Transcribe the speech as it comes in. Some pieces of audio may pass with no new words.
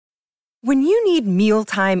When you need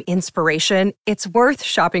mealtime inspiration, it's worth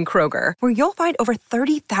shopping Kroger, where you'll find over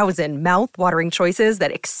 30,000 mouth-watering choices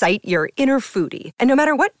that excite your inner foodie. And no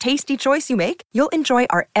matter what tasty choice you make, you'll enjoy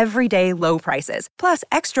our everyday low prices, plus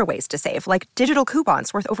extra ways to save, like digital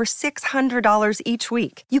coupons worth over $600 each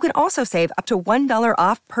week. You can also save up to $1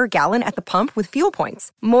 off per gallon at the pump with fuel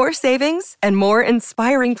points. More savings and more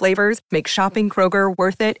inspiring flavors make shopping Kroger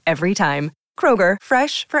worth it every time. Kroger,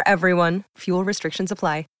 fresh for everyone. Fuel restrictions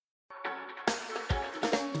apply.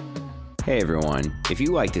 Hey everyone, if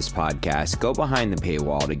you like this podcast, go behind the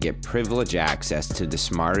paywall to get privileged access to the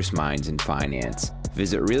smartest minds in finance.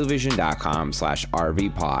 Visit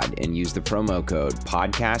realvision.com/RVPod and use the promo code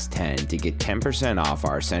podcast10 to get 10% off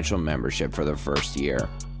our essential membership for the first year.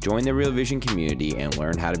 Join the Real Vision community and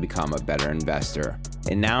learn how to become a better investor.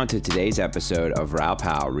 And now to today's episode of Raoul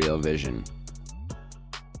Pal Real Vision.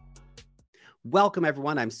 Welcome,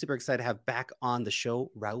 everyone. I'm super excited to have back on the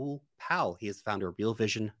show Raoul Pal. He is the founder of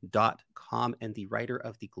realvision.com and the writer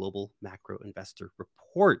of the Global Macro Investor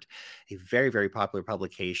Report, a very, very popular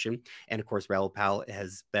publication. And of course, Raoul Pal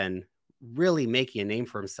has been really making a name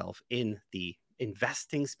for himself in the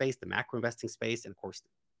investing space, the macro investing space, and of course,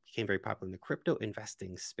 became very popular in the crypto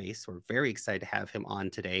investing space. So we're very excited to have him on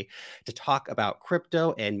today to talk about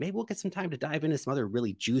crypto, and maybe we'll get some time to dive into some other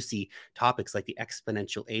really juicy topics like the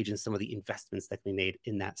exponential age and some of the investments that can be made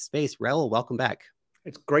in that space. Raoul, welcome back.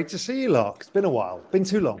 It's great to see you, Lark. It's been a while. Been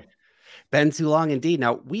too long. Been too long indeed.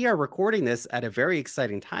 Now, we are recording this at a very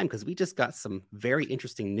exciting time because we just got some very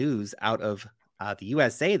interesting news out of the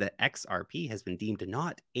USA that XRP has been deemed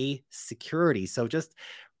not a security. So just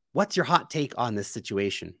what's your hot take on this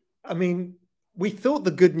situation? I mean, we thought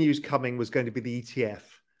the good news coming was going to be the ETF.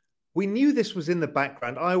 We knew this was in the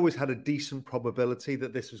background. I always had a decent probability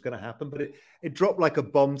that this was going to happen, but it dropped like a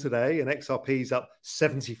bomb today, and XRP is up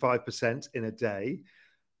 75% in a day.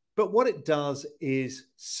 But what it does is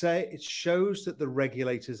say it shows that the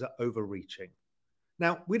regulators are overreaching.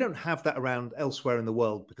 Now, we don't have that around elsewhere in the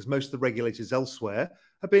world because most of the regulators elsewhere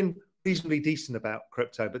have been reasonably decent about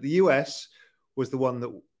crypto, but the US was the one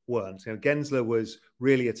that weren't. You know, Gensler was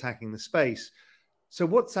really attacking the space. So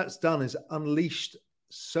what that's done is unleashed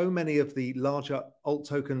so many of the larger alt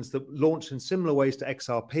tokens that launched in similar ways to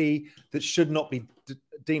XRP that should not be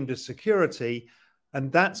deemed as security.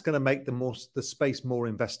 And that's going to make the space more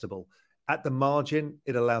investable. At the margin,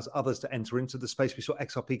 it allows others to enter into the space. We saw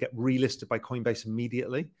XRP get relisted by Coinbase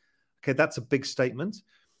immediately. Okay, that's a big statement.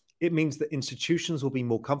 It means that institutions will be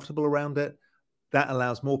more comfortable around it. That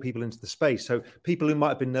allows more people into the space. So people who might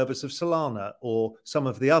have been nervous of Solana or some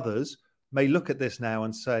of the others may look at this now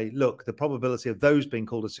and say, look, the probability of those being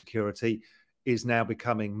called a security is now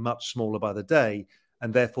becoming much smaller by the day.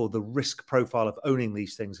 And therefore, the risk profile of owning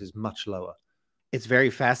these things is much lower. It's very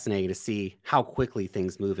fascinating to see how quickly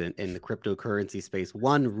things move in the cryptocurrency space.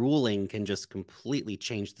 One ruling can just completely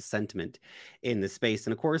change the sentiment in the space.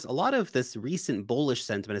 And of course, a lot of this recent bullish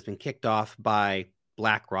sentiment has been kicked off by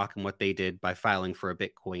BlackRock and what they did by filing for a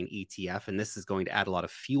Bitcoin ETF. And this is going to add a lot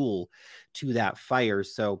of fuel to that fire.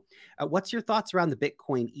 So what's your thoughts around the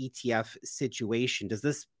Bitcoin ETF situation? Does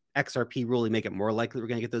this XRP ruling make it more likely we're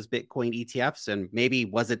going to get those Bitcoin ETFs? And maybe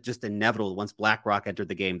was it just inevitable once BlackRock entered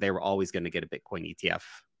the game, they were always going to get a Bitcoin ETF?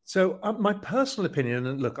 So my personal opinion,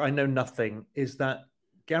 and look, I know nothing, is that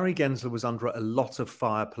Gary Gensler was under a lot of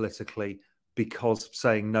fire politically because of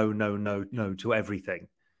saying no, no, no, no to everything.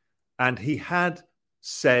 And he had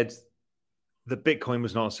said that Bitcoin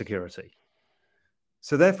was not a security.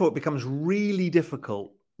 So therefore, it becomes really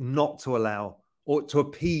difficult not to allow or to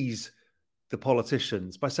appease the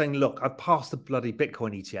politicians by saying, look, I've passed the bloody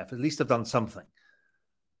Bitcoin ETF. At least I've done something.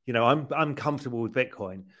 You know, I'm comfortable with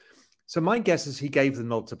Bitcoin. So my guess is he gave the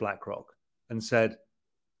nod to BlackRock and said,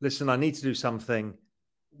 listen, I need to do something.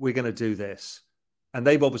 We're going to do this. And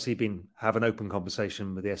they've obviously have an open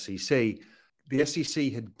conversation with the SEC. The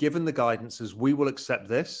SEC had given the guidance as we will accept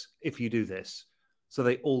this if you do this. So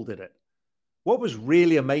they all did it. What was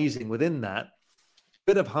really amazing within that,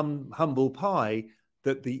 bit of humble pie,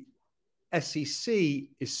 that the SEC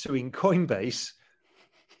is suing Coinbase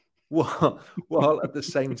while at the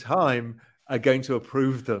same time are going to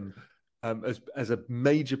approve them as a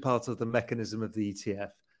major part of the mechanism of the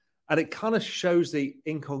ETF. And it kind of shows the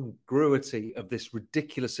incongruity of this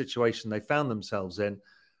ridiculous situation they found themselves in.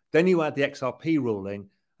 Then you add the XRP ruling,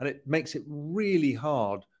 and it makes it really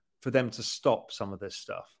hard for them to stop some of this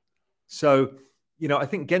stuff. So, you know, I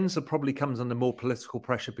think Gensler probably comes under more political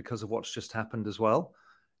pressure because of what's just happened as well.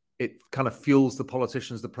 It kind of fuels the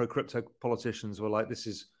politicians, the pro-crypto politicians were like, this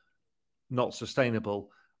is not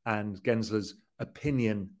sustainable. And Gensler's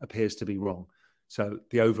opinion appears to be wrong. So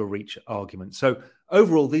the overreach argument. So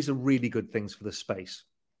overall, these are really good things for the space.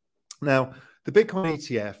 Now, the Bitcoin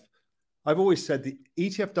ETF, I've always said the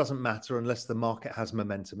ETF doesn't matter unless the market has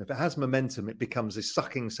momentum. If it has momentum, it becomes a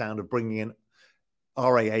sucking sound of bringing in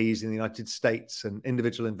RAAs in the United States and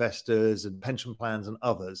individual investors and pension plans and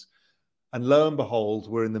others. And lo and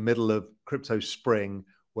behold, we're in the middle of crypto spring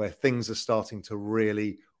where things are starting to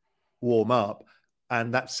really warm up.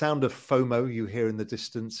 And that sound of FOMO you hear in the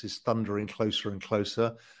distance is thundering closer and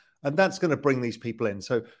closer. And that's going to bring these people in.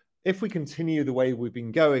 So if we continue the way we've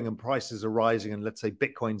been going and prices are rising, and let's say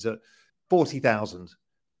Bitcoin's at 40,000,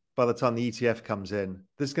 by the time the ETF comes in,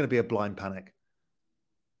 there's going to be a blind panic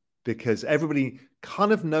because everybody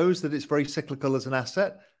kind of knows that it's very cyclical as an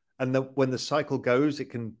asset. And that when the cycle goes, it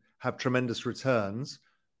can have tremendous returns.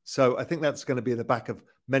 So I think that's going to be in the back of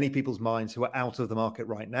many people's minds who are out of the market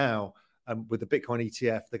right now. And with the Bitcoin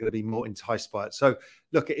ETF, they're going to be more enticed by it. So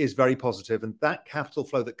look, it is very positive. And that capital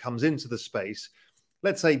flow that comes into the space,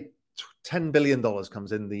 let's say $10 billion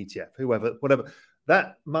comes in the ETF, whoever, whatever,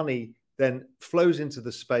 that money then flows into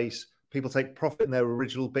the space. People take profit in their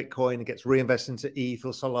original Bitcoin, it gets reinvested into ETH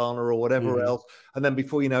or Solana or whatever else. And then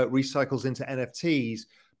before you know it, recycles into NFTs,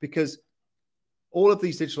 because all of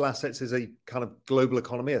these digital assets is a kind of global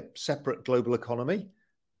economy, a separate global economy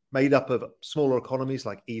made up of smaller economies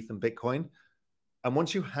like ETH and Bitcoin. And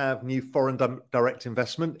once you have new foreign direct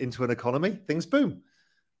investment into an economy, things boom.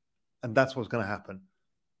 And that's what's going to happen.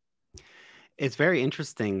 It's very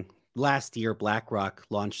interesting. Last year, BlackRock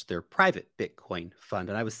launched their private Bitcoin fund.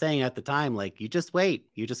 And I was saying at the time, like, you just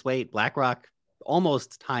wait. BlackRock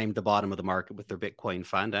almost timed the bottom of the market with their Bitcoin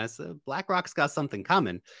fund. I said, BlackRock's got something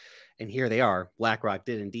coming. And here they are. BlackRock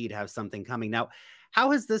did indeed have something coming. Now,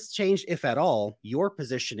 how has this changed, if at all, your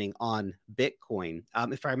positioning on Bitcoin?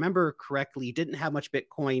 If I remember correctly, you didn't have much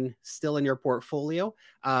Bitcoin still in your portfolio.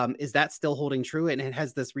 Is that still holding true? And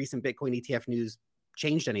has this recent Bitcoin ETF news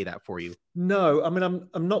changed any of that for you? No, I mean,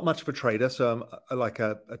 I'm not much of a trader, so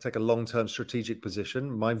I take a long-term strategic position.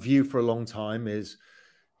 My view for a long time is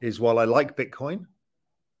while I like Bitcoin,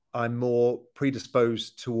 I'm more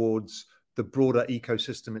predisposed towards the broader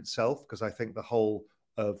ecosystem itself, because I think the whole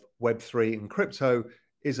of Web3 and crypto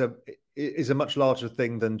is a much larger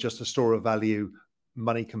thing than just a store of value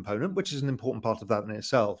money component, which is an important part of that in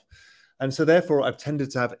itself. And so therefore, I've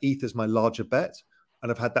tended to have ETH as my larger bet,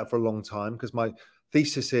 and I've had that for a long time because my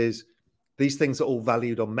thesis is these things are all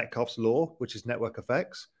valued on Metcalfe's law, which is network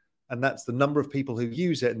effects. And that's the number of people who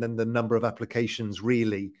use it and then the number of applications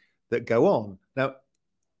really that go on. Now,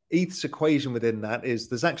 ETH's equation within that is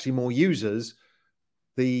there's actually more users.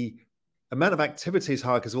 The amount of activity is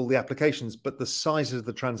higher because of all the applications, but the sizes of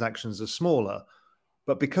the transactions are smaller.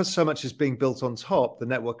 But because so much is being built on top, the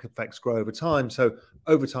network effects grow over time. So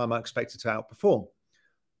over time, I expect it to outperform.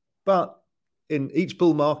 But in each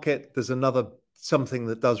bull market, there's another something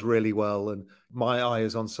that does really well. And my eye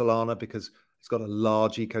is on Solana because it's got a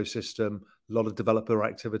large ecosystem, a lot of developer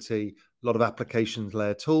activity, a lot of applications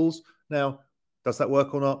layer tools. Now, does that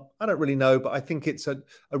work or not? I don't really know, but I think it's a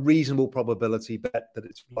reasonable probability bet that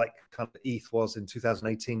it's like kind of ETH was in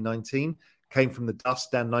 2018-19, came from the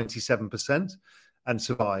dust down 97% and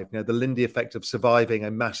survived. You know, the Lindy effect of surviving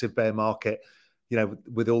a massive bear market, you know,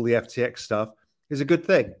 with all the FTX stuff is a good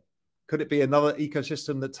thing. Could it be another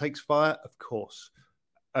ecosystem that takes fire? Of course,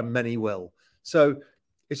 and many will. So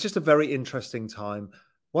it's just a very interesting time.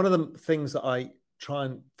 One of the things that I try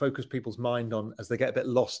and focus people's mind on as they get a bit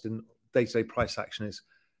lost in day-to-day price action is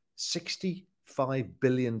 $65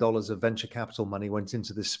 billion of venture capital money went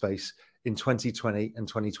into this space in 2020 and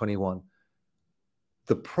 2021.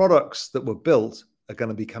 The products that were built are going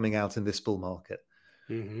to be coming out in this bull market.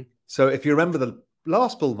 Mm-hmm. So if you remember the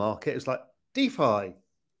last bull market, it's like DeFi,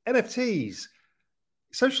 NFTs,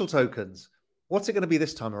 social tokens. What's it going to be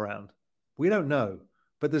this time around? We don't know,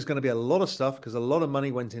 but there's going to be a lot of stuff because a lot of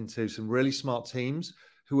money went into some really smart teams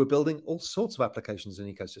who are building all sorts of applications and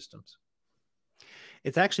ecosystems.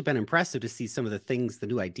 It's actually been impressive to see some of the things, the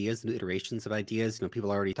new ideas, new iterations of ideas. You know,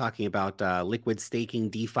 people are already talking about liquid staking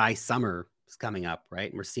DeFi summer is coming up, right?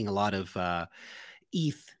 And we're seeing a lot of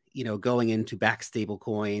ETH, you know, going into back stable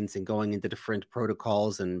coins and going into different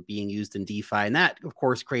protocols and being used in DeFi. And that, of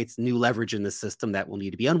course, creates new leverage in the system that will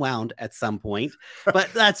need to be unwound at some point.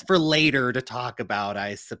 But that's for later to talk about,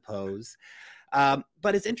 I suppose.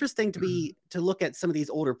 But it's interesting to look at some of these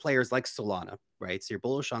older players like Solana, right? So you're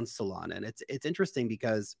bullish on Solana. And it's interesting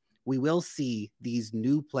because we will see these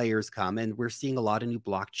new players come, and we're seeing a lot of new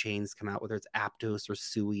blockchains come out, whether it's Aptos or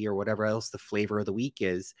Sui or whatever else the flavor of the week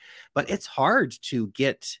is. But it's hard to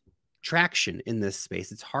get traction in this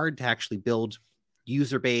space. It's hard to actually build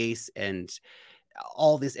user base and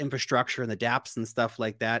all this infrastructure and the dApps and stuff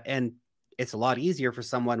like that. And it's a lot easier for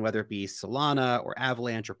someone, whether it be Solana or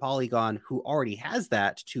Avalanche or Polygon, who already has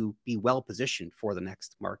that, to be well positioned for the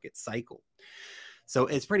next market cycle. So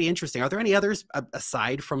it's pretty interesting. Are there any others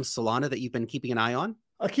aside from Solana that you've been keeping an eye on?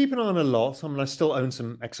 I keep an eye on a lot. I mean, I still own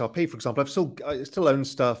some XRP, for example. I still own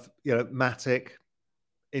stuff, Matic,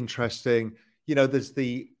 interesting. There's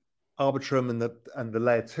the Arbitrum and the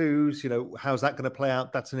layer twos. How's that going to play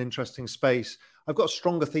out? That's an interesting space. I've got a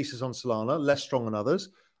stronger thesis on Solana, less strong on others.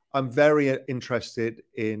 I'm very interested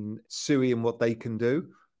in Sui and what they can do,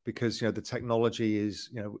 because the technology is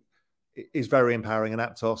very empowering, and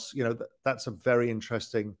Aptos, that's a very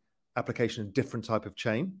interesting application, a different type of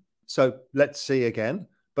chain. So let's see again.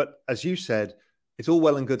 But as you said, it's all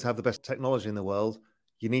well and good to have the best technology in the world.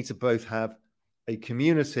 You need to both have a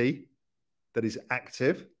community that is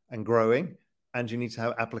active and growing, and you need to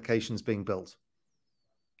have applications being built.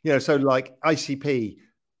 So like ICP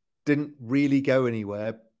didn't really go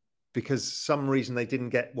anywhere because some reason they didn't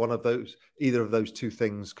get either of those two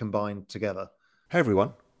things combined together. Hey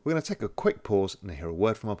everyone, we're going to take a quick pause and hear a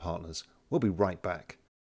word from our partners. We'll be right back.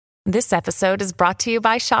 This episode is brought to you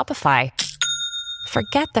by Shopify.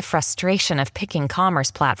 Forget the frustration of picking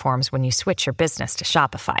commerce platforms when you switch your business to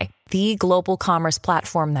Shopify, the global commerce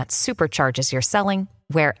platform that supercharges your selling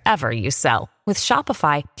wherever you sell. With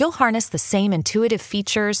Shopify, you'll harness the same intuitive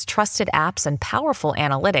features, trusted apps, and powerful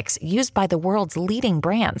analytics used by the world's leading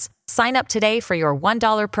brands. Sign up today for your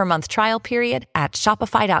 $1 per month trial period at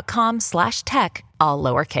shopify.com/tech, all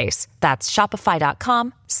lowercase. That's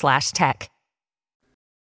shopify.com/tech.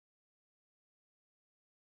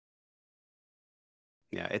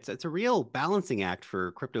 Yeah, it's a real balancing act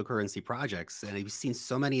for cryptocurrency projects. And I've seen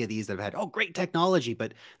so many of these that have had, great technology,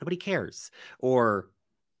 but nobody cares. Or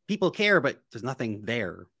people care, but there's nothing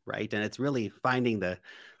there, right? And it's really finding the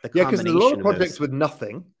combination. Yeah, because there's a lot of projects those with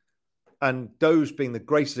nothing, and Doge being the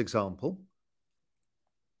greatest example.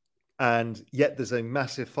 And yet there's a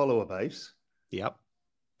massive follower base. Yep.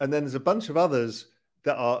 And then there's a bunch of others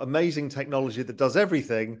that are amazing technology that does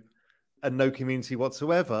everything and no community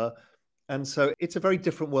whatsoever. And so it's a very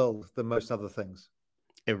different world than most other things.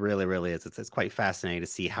 It really, really is. It's quite fascinating to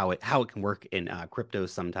see how it can work in crypto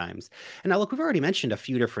sometimes. And now, look, we've already mentioned a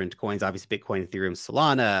few different coins, obviously Bitcoin, Ethereum,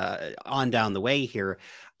 Solana, on down the way here.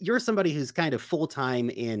 You're somebody who's kind of full-time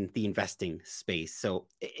in the investing space. So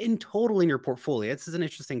in total in your portfolio, this is an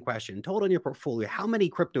interesting question. In total in your portfolio, how many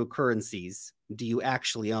cryptocurrencies do you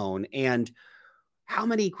actually own? And how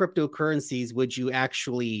many cryptocurrencies would you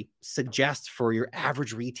actually suggest for your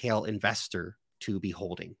average retail investor to be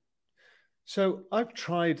holding? So I've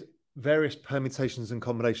tried various permutations and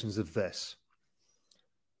combinations of this.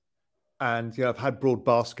 And I've had broad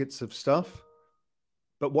baskets of stuff.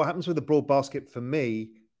 But what happens with the broad basket for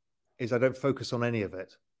me is I don't focus on any of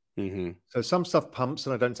it. Mm-hmm. So some stuff pumps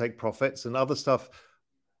and I don't take profits, and other stuff,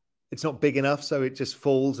 it's not big enough, so it just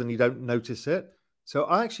falls and you don't notice it. So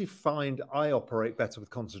I actually find I operate better with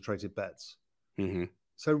concentrated bets. Mm-hmm.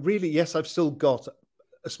 So really, yes, I've still got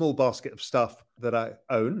a small basket of stuff that I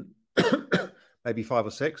own, maybe 5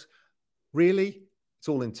 or 6. Really, it's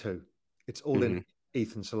all in 2. It's all in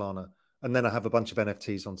ETH and Solana. And then I have a bunch of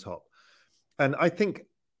NFTs on top. And I think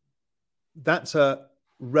that's a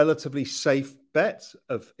relatively safe bet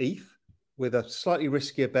of ETH with a slightly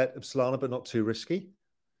riskier bet of Solana, but not too risky.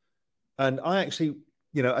 And I actually,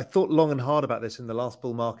 I thought long and hard about this in the last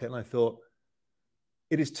bull market, and I thought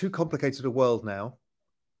it is too complicated a world now,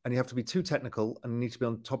 and you have to be too technical and need to be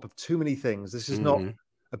on top of too many things. This is not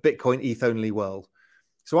a Bitcoin ETH only world.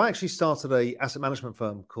 So I actually started a asset management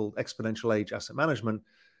firm called Exponential Age Asset Management,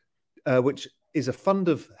 which is a fund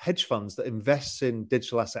of hedge funds that invests in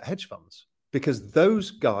digital asset hedge funds, because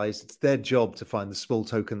those guys, it's their job to find the small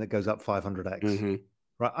token that goes up 500x. Mm-hmm.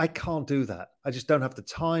 Right? I can't do that. I just don't have the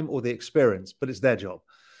time or the experience, but it's their job.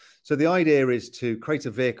 So the idea is to create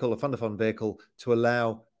a vehicle, a fund-of-fund vehicle, to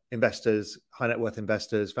allow investors, high net worth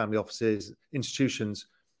investors, family offices, institutions,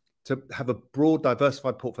 to have a broad,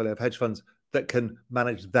 diversified portfolio of hedge funds that can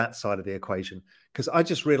manage that side of the equation. Because I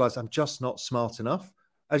just realized I'm just not smart enough.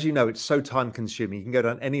 As you know, it's so time consuming. You can go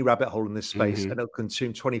down any rabbit hole in this space and it'll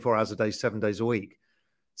consume 24 hours a day, 7 days a week.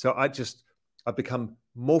 So I've become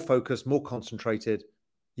more focused, more concentrated,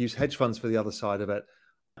 use hedge funds for the other side of it.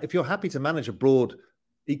 If you're happy to manage a broad,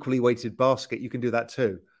 equally weighted basket, you can do that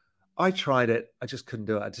too. I tried it. I just couldn't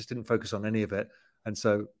do it. I just didn't focus on any of it. And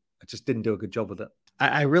so I just didn't do a good job with it.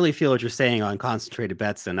 I really feel what you're saying on concentrated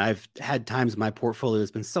bets, and I've had times my portfolio has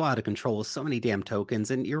been so out of control with so many damn tokens.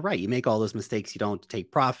 And you're right, you make all those mistakes, you don't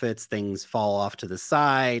take profits, things fall off to the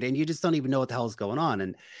side, and you just don't even know what the hell is going on.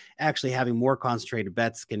 And actually, having more concentrated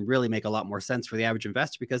bets can really make a lot more sense for the average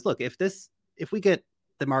investor. Because look, if we get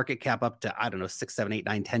the market cap up to, I don't know, 6, 7, 8,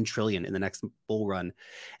 9, 10 trillion in the next bull run,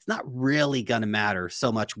 it's not really going to matter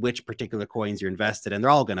so much which particular coins you're invested in.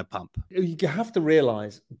 They're all going to pump. You have to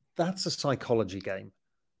realize that's a psychology game,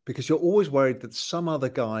 because you're always worried that some other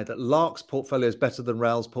guy, that Lark's portfolio is better than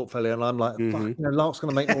Raoul's portfolio. And I'm like, fuck, Lark's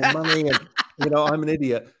going to make more money. And, I'm an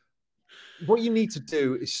idiot. What you need to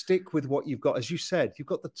do is stick with what you've got. As you said, you've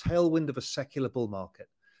got the tailwind of a secular bull market.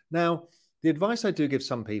 Now, the advice I do give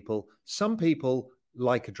some people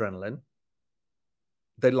like adrenaline.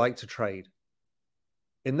 They like to trade.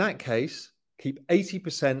 In that case, keep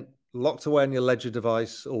 80% locked away on your ledger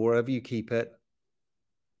device or wherever you keep it,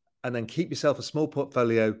 and then keep yourself a small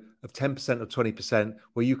portfolio of 10% or 20%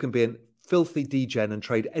 where you can be a filthy degen and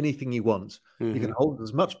trade anything you want. You can hold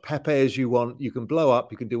as much Pepe as you want. You can blow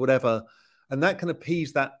up. You can do whatever. And that can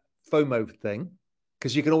appease that FOMO thing,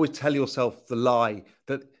 because you can always tell yourself the lie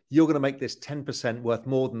that you're going to make this 10% worth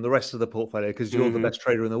more than the rest of the portfolio because you're the best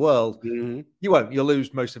trader in the world. You won't. You'll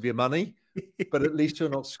lose most of your money, but at least you're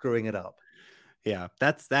not screwing it up. Yeah,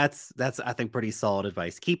 that's I think pretty solid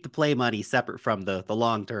advice. Keep the play money separate from the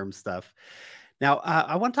long-term stuff. Now,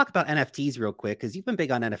 I want to talk about NFTs real quick, because you've been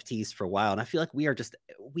big on NFTs for a while, and I feel like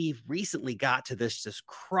we've recently got to this just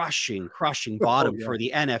crushing bottom for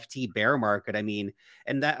the NFT bear market. I mean,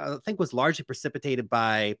 and that I think was largely precipitated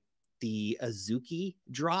by the Azuki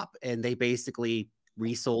drop, and they basically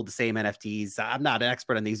resold the same NFTs. I'm not an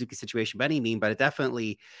expert on the Azuki situation by any means, but it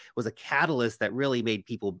definitely was a catalyst that really made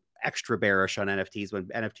people extra bearish on NFTs when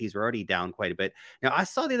NFTs were already down quite a bit. Now, I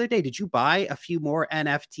saw the other day, did you buy a few more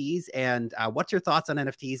NFTs? And what's your thoughts on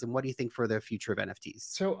NFTs, and what do you think for the future of NFTs?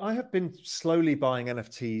 So I have been slowly buying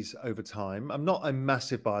NFTs over time. I'm not a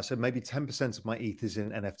massive buyer, so maybe 10% of my ETH is in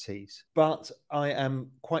NFTs, but I am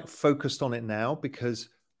quite focused on it now because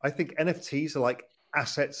I think NFTs are like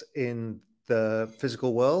assets in the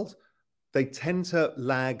physical world. They tend to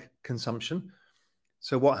lag consumption.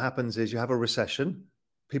 So what happens is you have a recession,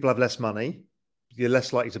 people have less money, you're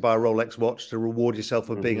less likely to buy a Rolex watch to reward yourself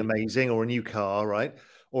for being amazing, or a new car, right?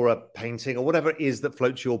 Or a painting, or whatever it is that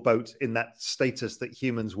floats your boat in that status that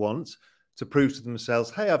humans want to prove to themselves,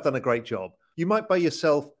 hey, I've done a great job. You might buy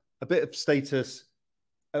yourself a bit of status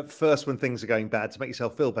at first when things are going bad to make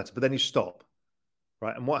yourself feel better, but then you stop,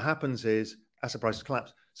 right? And what happens is asset prices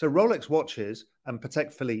collapse. So Rolex watches and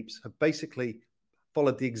Patek Philippe's have basically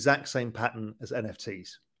followed the exact same pattern as NFTs.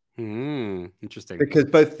 Interesting. Because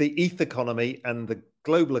both the ETH economy and the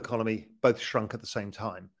global economy both shrunk at the same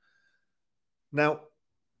time. Now,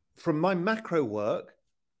 from my macro work,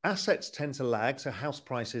 assets tend to lag. So house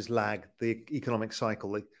prices lag the economic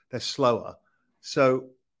cycle. They're slower.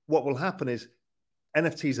 So what will happen is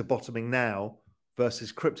NFTs are bottoming now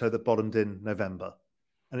versus crypto that bottomed in November.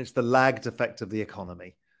 And it's the lagged effect of the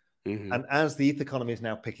economy. And as the ETH economy is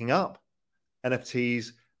now picking up,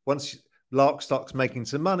 NFTs, once Lark starts making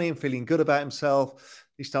some money and feeling good about himself,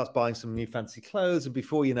 he starts buying some new fancy clothes. And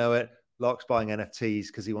before you know it, Lark's buying NFTs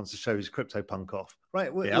because he wants to show his crypto punk off.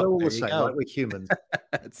 Right? We're all the same, right? We're humans.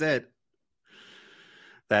 That's it.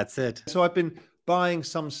 That's it. So I've been buying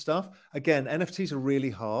some stuff. Again, NFTs are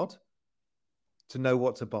really hard to know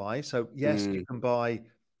what to buy. So yes, you can buy,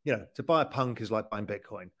 to buy a punk is like buying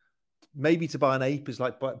Bitcoin. Maybe to buy an ape is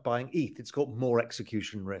like buying ETH. It's got more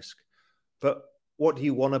execution risk. But what do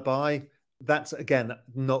you want to buy? That's, again,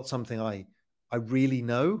 not something I really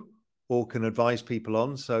know or can advise people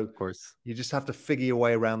on. So of course, you just have to figure your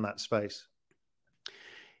way around that space.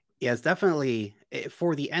 Yeah, it's definitely,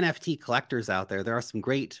 for the NFT collectors out there, there are some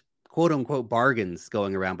great quote unquote bargains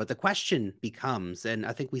going around. But the question becomes, and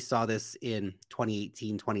I think we saw this in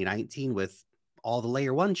 2018, 2019 with all the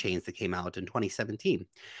layer one chains that came out in 2017,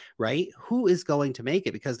 right? Who is going to make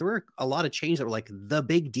it? Because there were a lot of chains that were like the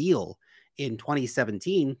big deal in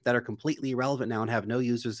 2017 that are completely irrelevant now and have no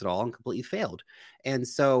users at all and completely failed. And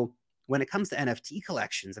so when it comes to NFT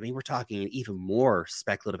collections, I mean, we're talking an even more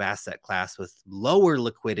speculative asset class with lower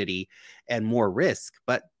liquidity and more risk,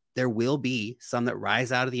 but there will be some that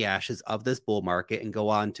rise out of the ashes of this bull market and go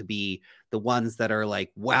on to be the ones that are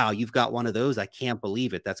like, wow, you've got one of those. I can't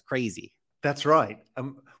believe it. That's crazy. That's right.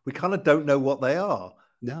 We kind of don't know what they are.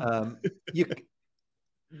 No.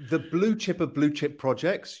 The blue chip of blue chip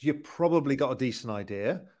projects, you've probably got a decent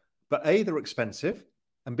idea, but A, they're expensive,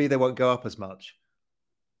 and B, they won't go up as much.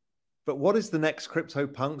 But what is the next crypto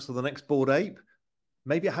punks or the next Bored Ape?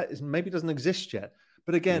 Maybe it doesn't exist yet.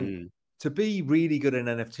 But again, to be really good in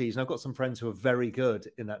NFTs, and I've got some friends who are very good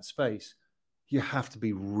in that space, you have to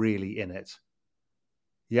be really in it.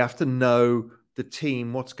 You have to know the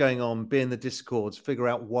team, what's going on, be in the discords, figure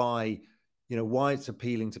out why, why it's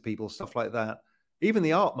appealing to people, stuff like that. Even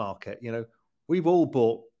the art market, we've all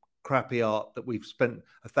bought crappy art that we've spent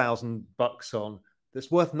 $1,000 on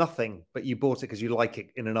that's worth nothing, but you bought it because you like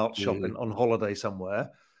it in an art shop on holiday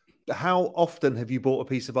somewhere. How often have you bought a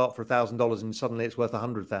piece of art for $1,000 and suddenly it's worth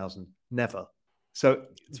 100,000? Never. So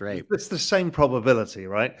that's right. It's the same probability,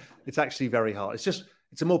 right? It's actually very hard.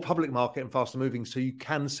 It's a more public market and faster moving, so you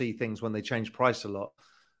can see things when they change price a lot.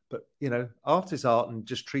 But art is art, and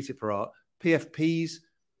just treat it for art. PFPs,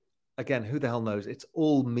 again, who the hell knows? It's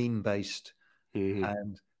all meme based,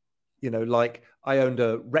 and like I owned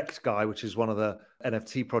a Wrecked Guy, which is one of the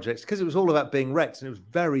NFT projects, because it was all about being wrecked, and it was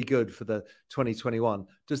very good for the 2021.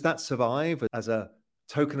 Does that survive as a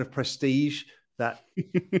token of prestige that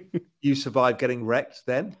you survive getting wrecked?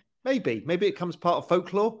 Then maybe it becomes part of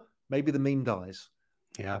folklore. Maybe the meme dies.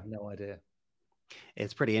 Yeah, I have no idea.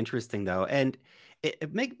 It's pretty interesting though, and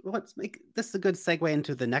let's make this a good segue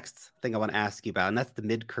into the next thing I want to ask you about, and that's the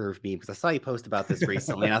mid-curve meme, because I saw you post about this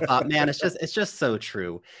recently, and I thought, man, it's just so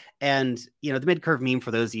true. And the mid-curve meme,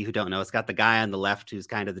 for those of you who don't know, it's got the guy on the left who's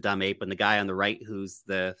kind of the dumb ape, and the guy on the right who's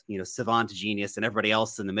the savant genius, and everybody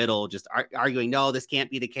else in the middle just arguing, no, this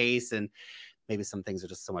can't be the case, and maybe some things are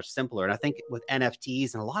just so much simpler. And I think with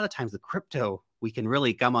NFTs and a lot of times with crypto, we can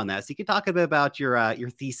really come on that. So you can talk a bit about your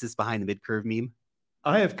thesis behind the mid-curve meme.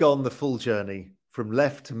 I have gone the full journey from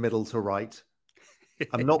left to middle to right.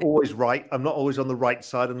 I'm not always right. I'm not always on the right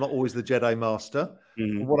side. I'm not always the Jedi Master.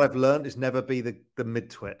 And what I've learned is never be the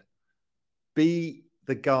mid-twit. Be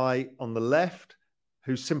the guy on the left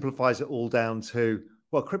who simplifies it all down to,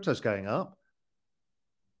 well, crypto's going up.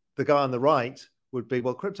 The guy on the right would be,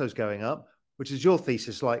 well, crypto's going up, which is your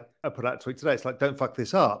thesis. Like I put out a tweet today. It's like, don't fuck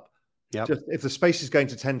this up. Yep. Just if the space is going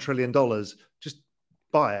to $10 trillion, just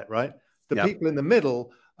buy it, right? The people in the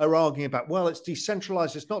middle are arguing about, well, it's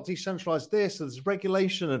decentralized, it's not decentralized this, so there's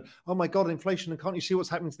regulation, and oh my God, inflation, and can't you see what's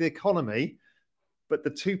happening to the economy? But the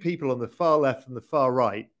two people on the far left and the far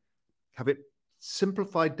right have it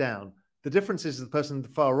simplified down. The difference is the person on the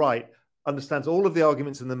far right understands all of the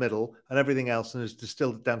arguments in the middle and everything else, and has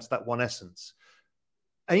distilled it down to that one essence.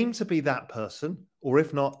 Aim to be that person, or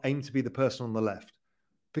if not, aim to be the person on the left,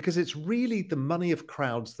 because it's really the money of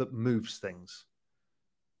crowds that moves things.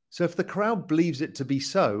 So if the crowd believes it to be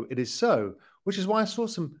so, it is so, which is why I saw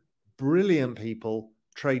some brilliant people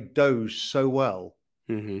trade Doge so well,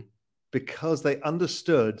 because they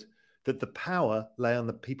understood that the power lay on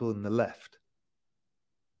the people in the left.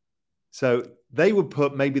 So they would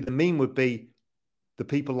put, maybe the meme would be, the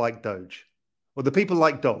people like Doge, or the people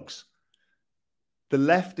like dogs. The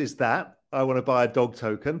left is that, I want to buy a dog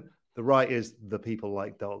token. The right is the people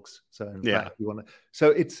like dogs. So in fact, you want to.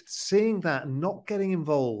 So it's seeing that and not getting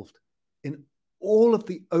involved in all of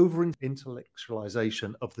the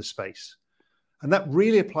over-intellectualization of the space. And that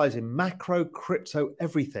really applies in macro, crypto,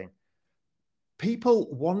 everything. People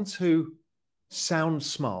want to sound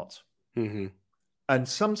smart. And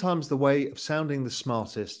sometimes the way of sounding the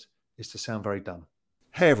smartest is to sound very dumb.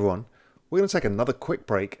 Hey, everyone. We're going to take another quick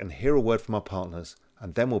break and hear a word from our partners,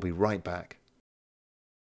 and then we'll be right back.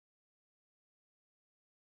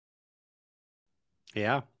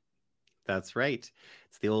 Yeah, that's right.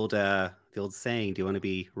 It's the old saying, do you want to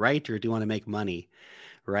be right or do you want to make money?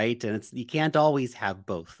 Right. And you can't always have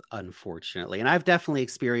both, unfortunately. And I've definitely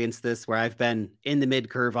experienced this where I've been in the mid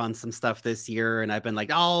curve on some stuff this year, and I've been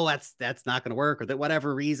like, oh, that's not going to work, or that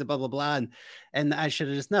whatever reason, blah, blah, blah. And I should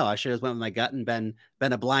have just I should have went with my gut and been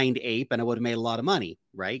a blind ape, and I would have made a lot of money.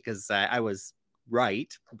 Right. Because I was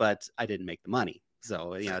right, but I didn't make the money.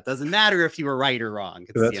 So, it doesn't matter if you were right or wrong.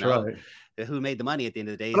 It's, that's right. Who made the money at the end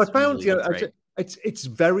of the day. But I found, it's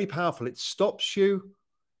very powerful. It stops you.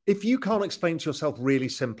 If you can't explain to yourself really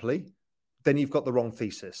simply, then you've got the wrong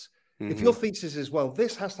thesis. If your thesis is, well,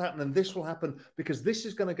 this has to happen and this will happen because this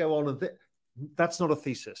is going to go on, and that's not a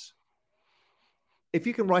thesis. If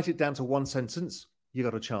you can write it down to one sentence, you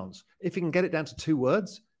got a chance. If you can get it down to 2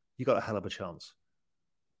 words, you got a hell of a chance.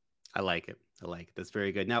 I like it. That's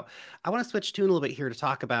very good. Now, I want to switch tune a little bit here to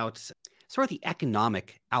talk about sort of the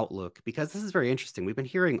economic outlook, because this is very interesting. We've been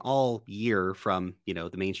hearing all year from, the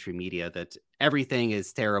mainstream media that everything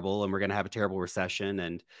is terrible and we're going to have a terrible recession.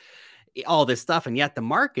 And all this stuff. And yet the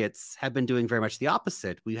markets have been doing very much the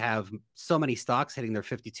opposite. We have so many stocks hitting their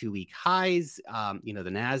 52-week highs. The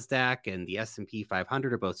NASDAQ and the S&P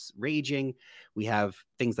 500 are both raging. We have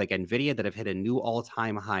things like NVIDIA that have hit a new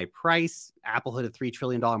all-time high price. Apple hit a $3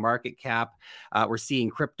 trillion market cap. We're seeing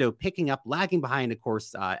crypto picking up, lagging behind, of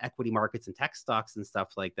course, equity markets and tech stocks and stuff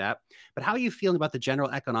like that. But how are you feeling about the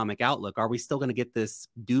general economic outlook? Are we still going to get this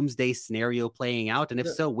doomsday scenario playing out? And if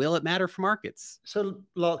so, will it matter for markets? So,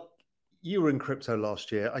 Lark, you were in crypto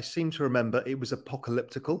last year. I seem to remember it was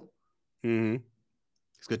apocalyptical. Mm-hmm.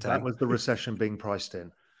 It's a good time. That was the recession being priced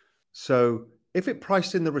in. So if it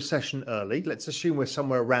priced in the recession early, let's assume we're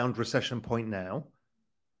somewhere around recession point now,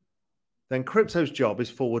 then crypto's job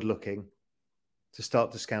is forward-looking to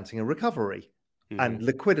start discounting a recovery and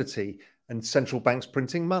liquidity and central banks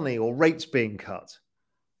printing money or rates being cut.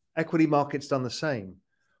 Equity markets done the same.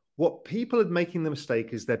 What people are making the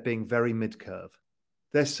mistake is they're being very mid-curve.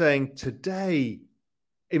 They're saying today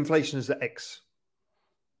inflation is at X.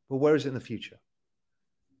 Well, where is it in the future?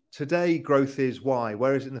 Today growth is Y.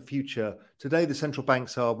 Where is it in the future? Today the central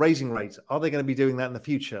banks are raising rates. Are they going to be doing that in the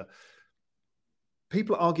future?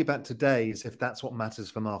 People argue about today as if that's what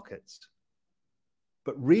matters for markets.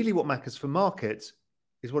 But really what matters for markets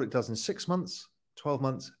is what it does in 6 months, 12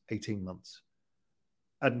 months, 18 months.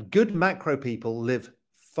 And good macro people live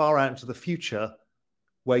far out into the future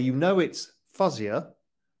where you know it's fuzzier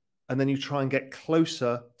and then you try and get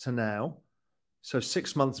closer to now. So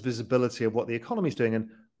 6 months visibility of what the economy is doing. And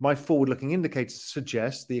my forward-looking indicators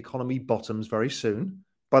suggest the economy bottoms very soon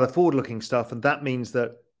by the forward-looking stuff. And that means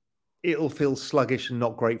that it'll feel sluggish and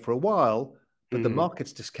not great for a while, but the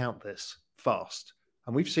markets discount this fast.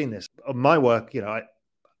 And we've seen this. On my work, the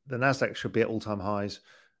NASDAQ should be at all-time highs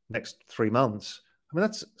next 3 months. I mean,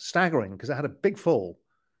 that's staggering because it had a big fall.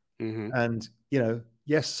 And,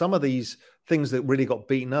 yes, some of these things that really got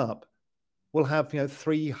beaten up will have,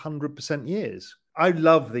 300% years. I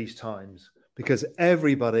love these times because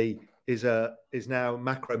everybody is now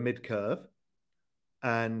macro mid-curve.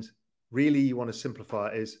 And really you want to simplify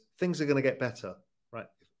it is things are going to get better, right?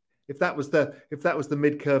 If that was the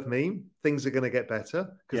mid-curve meme, things are going to get better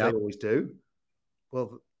because they always do.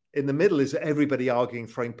 Well, in the middle is everybody arguing,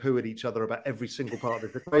 throwing poo at each other about every single part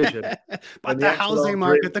of this equation. But the housing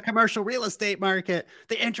market, the commercial real estate market,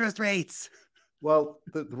 the interest rates. Well,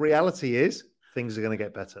 the reality is things are going to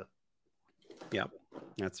get better. Yeah,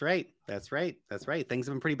 that's right. Things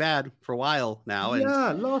have been pretty bad for a while now.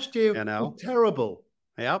 And last year was terrible.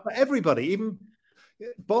 Yeah, everybody, even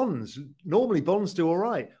bonds. Normally bonds do all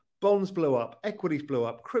right. Bonds blew up, equities blew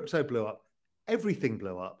up, crypto blew up, everything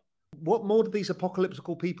blew up. What more do these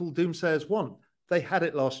apocalyptical people, doomsayers, want? They had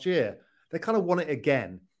it last year. They kind of want it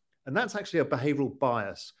again. And that's actually a behavioral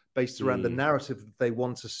bias based around the narrative that they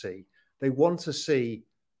want to see. They want to see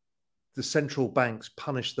the central banks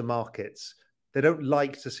punish the markets. They don't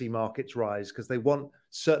like to see markets rise because they want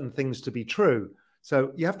certain things to be true.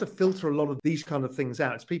 So you have to filter a lot of these kind of things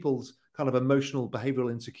out. It's people's kind of emotional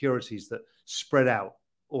behavioral insecurities that spread out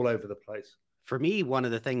all over the place. For me, one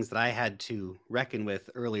of the things that I had to reckon with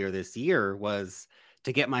earlier this year was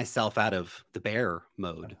to get myself out of the bear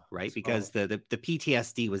mode, right? Because the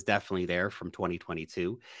PTSD was definitely there from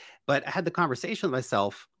 2022. But I had the conversation with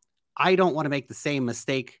myself. I don't want to make the same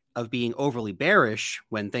mistake of being overly bearish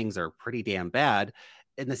when things are pretty damn bad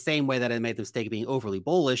in the same way that I made the mistake of being overly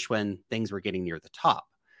bullish when things were getting near the top,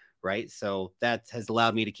 right? So that has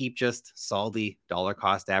allowed me to keep just solidly dollar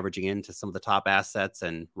cost averaging into some of the top assets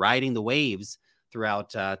and riding the waves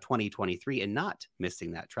throughout 2023 and not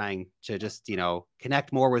missing that, trying to just,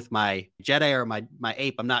 connect more with my Jedi or my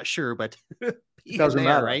ape. I'm not sure, but it doesn't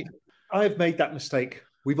matter, right? I've made that mistake.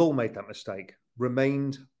 We've all made that mistake.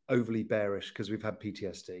 Remained overly bearish because we've had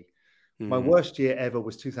PTSD. My worst year ever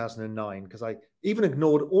was 2009 because I even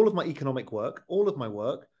ignored all of my economic work, all of my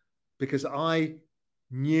work, because I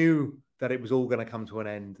knew that it was all going to come to an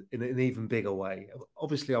end in an even bigger way.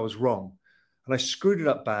 Obviously, I was wrong and I screwed it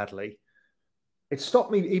up badly. It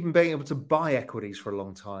stopped me even being able to buy equities for a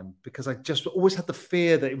long time because I just always had the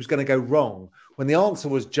fear that it was going to go wrong when the answer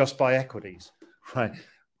was just buy equities, right?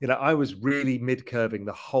 I was really mid-curving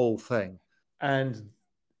the whole thing. And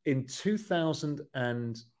in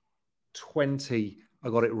 2020, I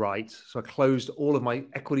got it right. So I closed all of my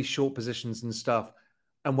equity short positions and stuff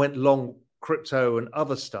and went long crypto and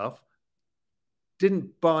other stuff.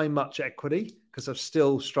 Didn't buy much equity because I've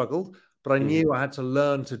still struggled, but I knew I had to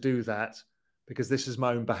learn to do that because this is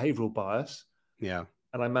my own behavioral bias. Yeah.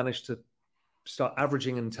 And I managed to start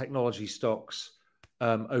averaging in technology stocks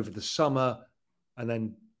over the summer and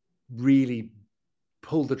then really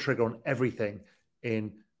pulled the trigger on everything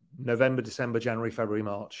in November, December, January, February,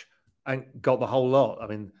 March. and got the whole lot. I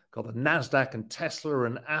mean, got the NASDAQ and Tesla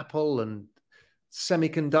and Apple and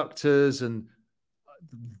semiconductors and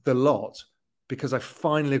the lot, because I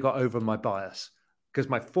finally got over my bias, because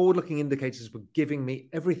my forward-looking indicators were giving me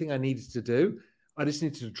everything I needed to do. I just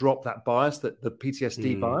needed to drop that bias, the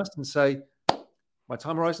PTSD bias, and say, my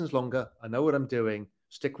time horizon is longer. I know what I'm doing.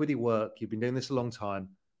 Stick with your work. You've been doing this a long time.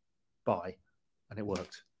 Bye. And it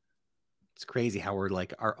worked. It's crazy how we're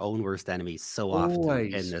like our own worst enemies so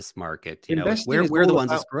often in this market. You know, we're the ones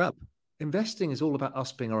that screw up. Investing is all about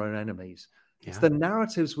us being our own enemies. Yeah. It's the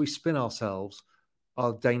narratives we spin ourselves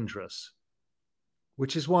are dangerous,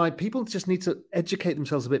 which is why people just need to educate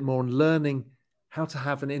themselves a bit more on learning how to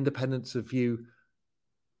have an independence of view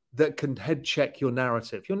that can head check your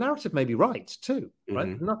narrative. Your narrative may be right too, right?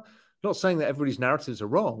 I'm not saying that everybody's narratives are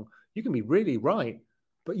wrong. You can be really right,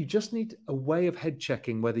 but you just need a way of head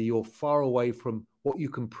checking whether you're far away from what you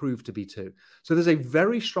can prove to be true. So there's a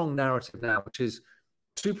very strong narrative now, which is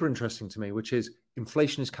super interesting to me, which is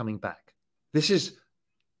inflation is coming back. This is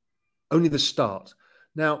only the start.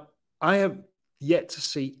 Now, I have yet to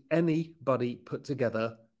see anybody put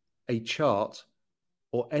together a chart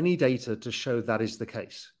or any data to show that is the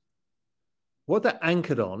case. What they're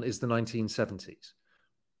anchored on is the 1970s.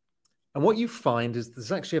 And what you find is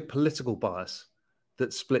there's actually a political bias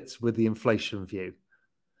that splits with the inflation view.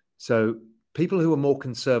 So people who are more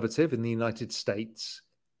conservative in the United States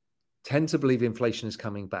tend to believe inflation is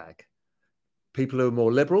coming back. People who are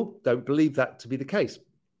more liberal don't believe that to be the case.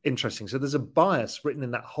 Interesting. So there's a bias written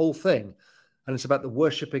in that whole thing. And it's about the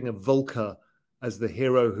worshipping of Volcker as the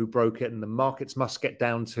hero who broke it. And the markets must get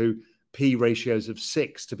down to P ratios of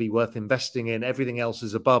 6 to be worth investing in. Everything else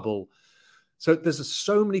is a bubble. So there's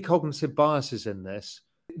so many cognitive biases in this.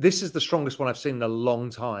 This is the strongest one I've seen in a long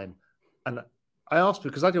time. And I asked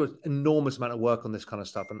because I do an enormous amount of work on this kind of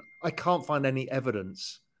stuff. And I can't find any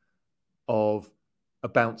evidence of a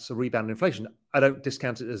bounce, a rebound in inflation. I don't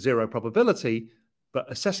discount it as zero probability,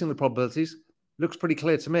 but assessing the probabilities looks pretty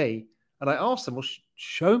clear to me. And I asked them, well,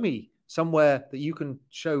 show me somewhere that you can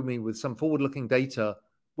show me with some forward-looking data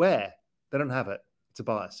where they don't have it. It's a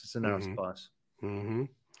bias. It's a narrative bias. Mm-hmm.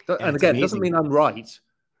 And again, it doesn't mean I'm right,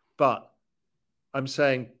 but I'm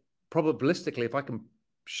saying probabilistically, if I can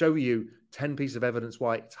show you 10 pieces of evidence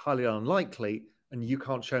why it's highly unlikely and you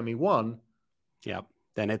can't show me one. Yeah.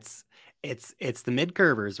 Then it's the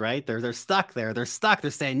mid-curvers, right? They're stuck there. They're stuck.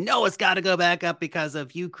 They're saying, no, it's got to go back up because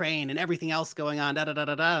of Ukraine and everything else going on.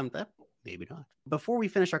 Maybe not. Before we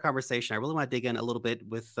finish our conversation, I really want to dig in a little bit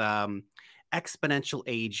with exponential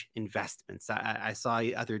age investments. I saw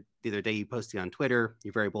the other day you posting on Twitter.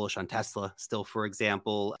 You're very bullish on Tesla still, for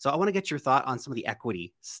example. So I want to get your thought on some of the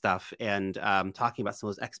equity stuff and talking about some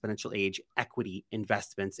of those exponential age equity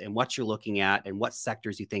investments and what you're looking at and what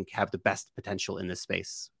sectors you think have the best potential in this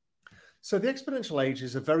space. So the exponential age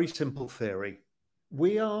is a very simple theory.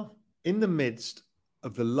 We are in the midst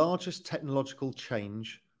of the largest technological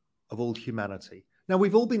change of all humanity. Now,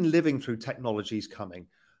 we've all been living through technologies coming.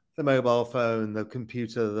 The mobile phone, the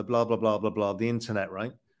computer, the blah, blah, blah, blah, blah, the internet,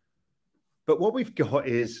 right? But what we've got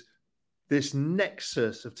is this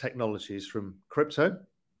nexus of technologies from crypto,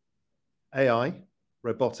 AI,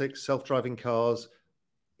 robotics, self-driving cars,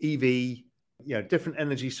 EV, different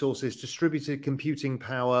energy sources, distributed computing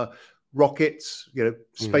power, rockets,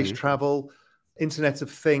 space travel, Internet of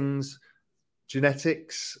Things,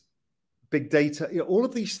 genetics, big data. All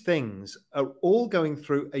of these things are all going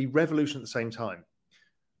through a revolution at the same time.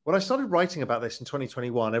 When I started writing about this in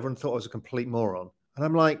 2021, everyone thought I was a complete moron. And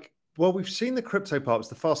I'm like, well, we've seen the crypto part, it's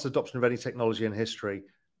the fastest adoption of any technology in history.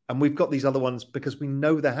 And we've got these other ones because we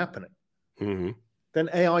know they're happening. Mm-hmm. Then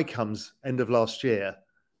AI comes end of last year.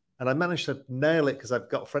 And I managed to nail it because I've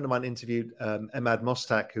got a friend of mine interviewed Emad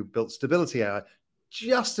Mostak, who built Stability AI,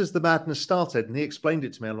 just as the madness started. And he explained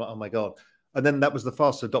it to me. I'm like, oh my God. And then that was the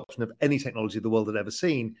fastest adoption of any technology the world had ever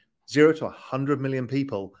seen. 0 to 100 million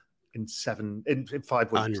people in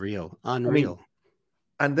 5 weeks. Unreal. I mean,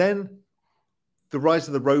 and then the rise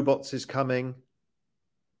of the robots is coming.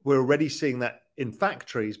 We're already seeing that in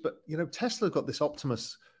factories. But, Tesla got this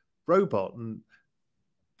Optimus robot and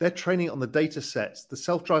they're training it on the data sets. The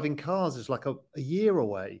self-driving cars is like a year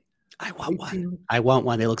away. I want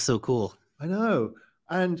one. They look so cool. I know.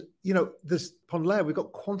 And, this upon layer, we've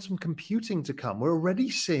got quantum computing to come. We're already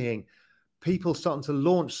seeing people starting to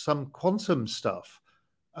launch some quantum stuff.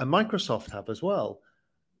 And Microsoft have as well.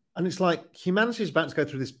 And it's like humanity is about to go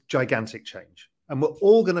through this gigantic change. And we're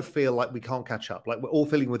all going to feel like we can't catch up. Like we're all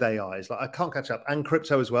feeling with AI. It's like, I can't catch up. And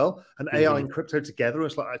crypto as well. And AI and crypto together.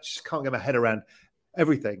 It's like, I just can't get my head around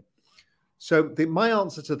everything. So my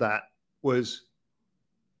answer to that was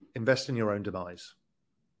invest in your own demise.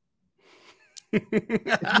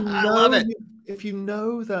 I love it. If you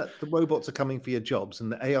know that the robots are coming for your jobs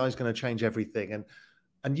and the AI is going to change everything,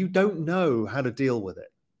 and you don't know how to deal with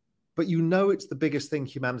it, but you know it's the biggest thing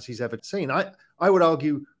humanity's ever seen. I would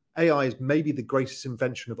argue AI is maybe the greatest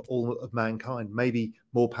invention of all of mankind, maybe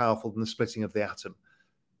more powerful than the splitting of the atom.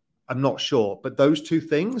 I'm not sure, but those two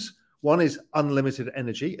things, one is unlimited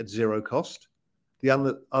energy at zero cost.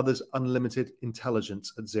 The other's unlimited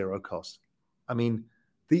intelligence at zero cost. I mean,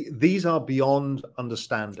 these are beyond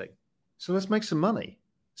understanding. So let's make some money.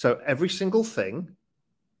 So every single thing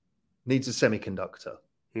needs a semiconductor.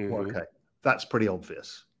 Mm-hmm. Okay, that's pretty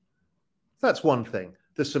obvious. That's one thing.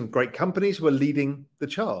 There's some great companies who are leading the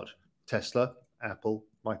charge. Tesla, Apple,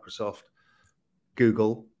 Microsoft,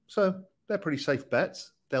 Google. So they're pretty safe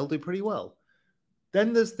bets. They'll do pretty well.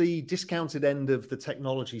 Then there's the discounted end of the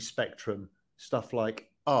technology spectrum, stuff like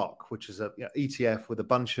Lark, which is a ETF with a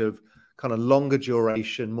bunch of kind of longer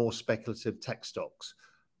duration, more speculative tech stocks.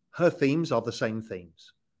 Her themes are the same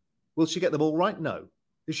themes. Will she get them all right? No.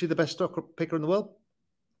 Is she the best stock picker in the world?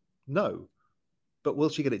 No. But will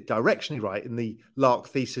she get it directionally right in the Lark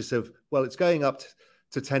thesis of, well, it's going up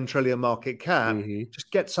to 10 trillion market cap,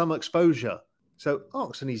 just get some exposure. So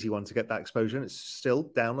Lark's an easy one to get that exposure, and it's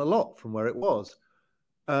still down a lot from where it was.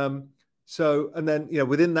 And then,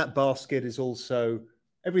 within that basket is also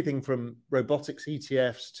everything from robotics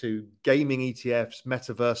ETFs to gaming ETFs,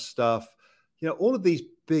 metaverse stuff, all of these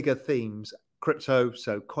bigger themes, crypto.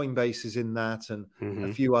 So Coinbase is in that, and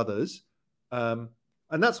a few others. And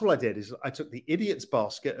that's all I did is I took the idiot's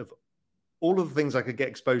basket of all of the things I could get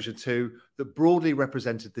exposure to that broadly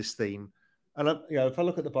represented this theme. And if I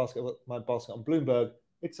look at my basket on Bloomberg,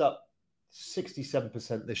 it's up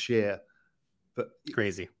 67% this year. But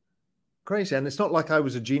crazy. And it's not like I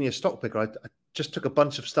was a genius stock picker. I just took a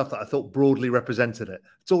bunch of stuff that I thought broadly represented it.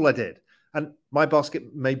 That's all I did. And my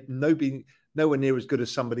basket may be nowhere near as good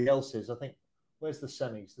as somebody else's. I think, where's the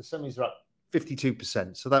semis? The semis are up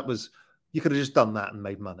 52%. So you could have just done that and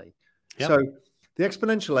made money. Yep. So the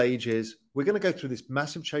exponential age is we're going to go through this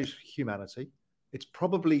massive change for humanity. It's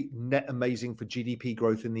probably net amazing for GDP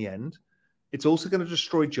growth in the end. It's also going to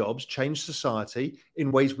destroy jobs, change society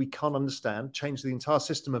in ways we can't understand, change the entire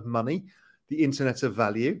system of money, the internet of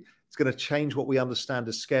value. It's going to change what we understand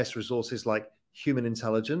as scarce resources like human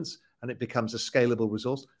intelligence, and it becomes a scalable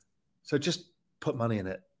resource. So just put money in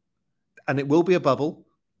it. And it will be a bubble.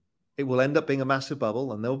 It will end up being a massive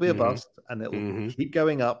bubble, and there will be a bust, and it will keep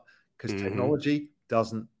going up because technology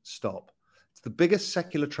doesn't stop. It's the biggest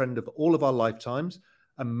secular trend of all of our lifetimes,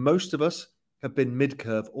 and most of us have been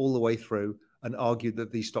mid-curve all the way through and argued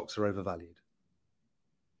that these stocks are overvalued.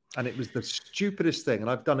 And it was the stupidest thing, and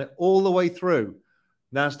I've done it all the way through.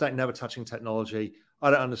 NASDAQ never touching technology.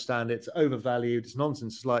 I don't understand it. It's overvalued. It's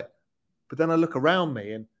nonsense. It's like, but then I look around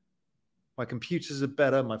me and my computers are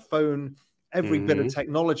better, my phone, every bit of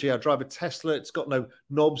technology. I drive a Tesla. It's got no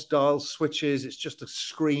knobs, dials, switches. It's just a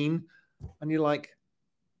screen. And you're like,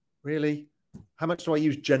 really? How much do I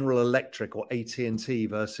use General Electric or AT&T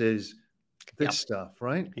versus this stuff,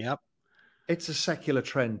 right? Yep. It's a secular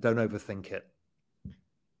trend. Don't overthink it.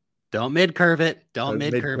 Don't mid-curve it. Don't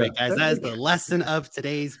mid-curve it, guys. That is the lesson of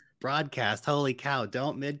today's broadcast. Holy cow.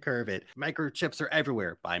 Don't mid-curve it. Microchips are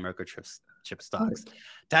everywhere. Buy microchips stocks. Right.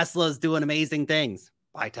 Tesla's doing amazing things.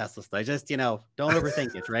 Buy Tesla stocks. Just, don't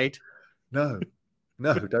overthink it, right? No,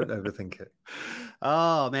 don't overthink it.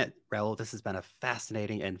 Oh, man. Raul, this has been a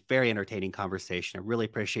fascinating and very entertaining conversation. I really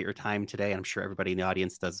appreciate your time today. And I'm sure everybody in the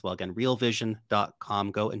audience does as well. Again,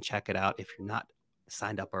 realvision.com. Go and check it out. If you're not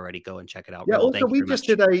signed up already, go and check it out. Yeah, Raul, also, we just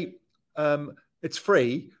did it's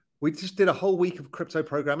free. We just did a whole week of crypto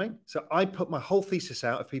programming. So I put my whole thesis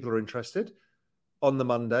out if people are interested on the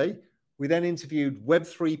Monday. We then interviewed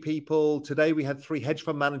Web3 people. Today we had 3 hedge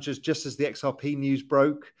fund managers just as the XRP news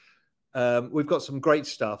broke. We've got some great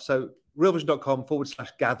stuff. So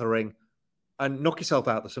realvision.com/gathering and knock yourself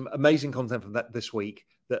out. There's some amazing content from that this week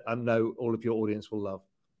that I know all of your audience will love.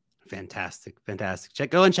 Fantastic.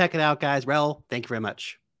 Go and check it out, guys. Raul, thank you very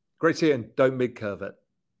much. Great to see you, and don't mid-curve it.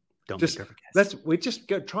 We just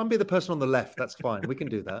go try and be the person on the left. That's fine. We can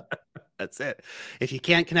do that. That's it. If you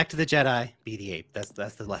can't connect to the Jedi, be the ape. That's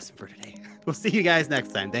the lesson for today. We'll see you guys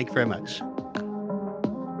next time. Thank you very much.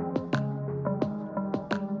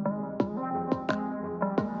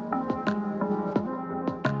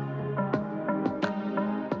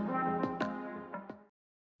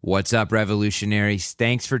 What's up, revolutionaries?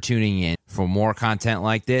 Thanks for tuning in. For more content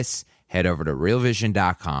like this, head over to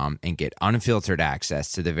realvision.com and get unfiltered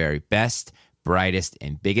access to the very best, brightest,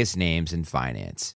 and biggest names in finance.